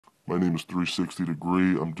My name is 360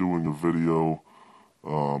 Degree. I'm doing a video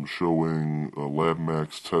showing a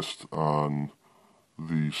Labmax test on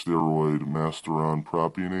the steroid Masteron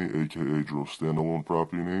Propionate, aka Drostanalone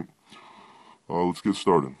Propionate. Let's get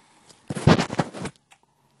started.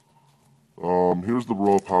 Here's the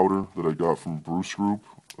raw powder that I got from BruceGroup.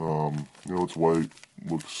 It's white,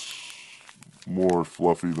 looks more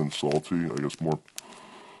fluffy than salty. I guess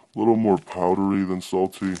a little more powdery than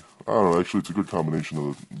salty. I don't know, actually it's a good combination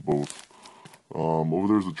of both.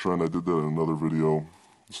 Over there's a trend, I did that in another video.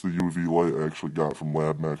 It's the UV light I actually got from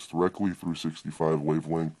Labmax directly, 365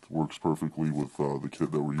 wavelength, works perfectly with the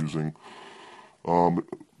kit that we're using.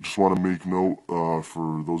 Just want to make note,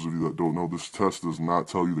 for those of you that don't know, this test does not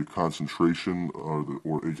tell you the concentration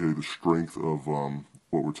or aka the strength of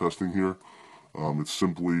what we're testing here. It's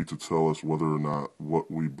simply to tell us whether or not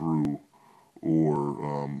what we brew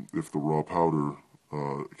or if the raw powder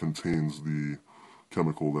contains the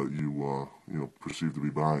chemical that you perceive to be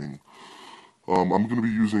buying. I'm going to be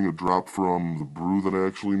using a drop from the brew that I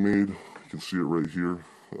actually made. You can see it right here.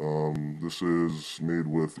 This is made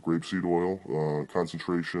with grapeseed oil.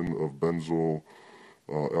 Concentration of benzyl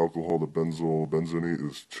alcohol to benzyl benzenate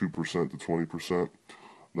is 2% to 20%.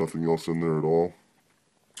 Nothing else in there at all.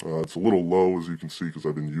 It's a little low, as you can see, because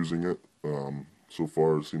I've been using it. So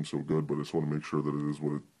far it seems so good, but I just want to make sure that it is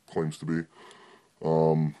what it claims to be.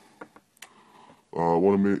 I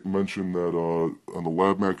want to mention that on the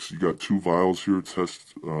Labmax you got two vials here,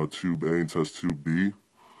 test tube A and test tube B.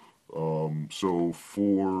 So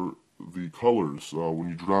for the colors, when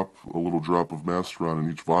you drop a little drop of Masteron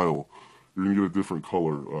in each vial, you're going to get a different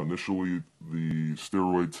color. Initially, the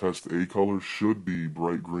steroid test A color should be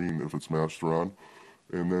bright green if it's Masteron,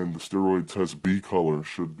 and then the steroid test B color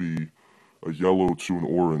should be a yellow to an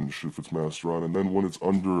orange if it's Masteron, and then when it's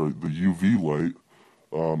under the UV light,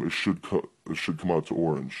 it should come out to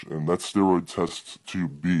orange, and that's steroid test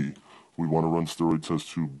tube B. We want to run steroid test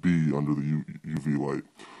tube B under the UV light,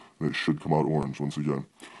 and it should come out orange once again.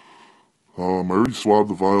 I already swabbed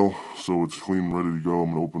the vial, so it's clean and ready to go.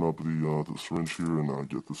 I'm going to open up the syringe here and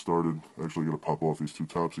get this started. Actually, I got to pop off these two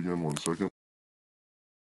tops again, 1 second.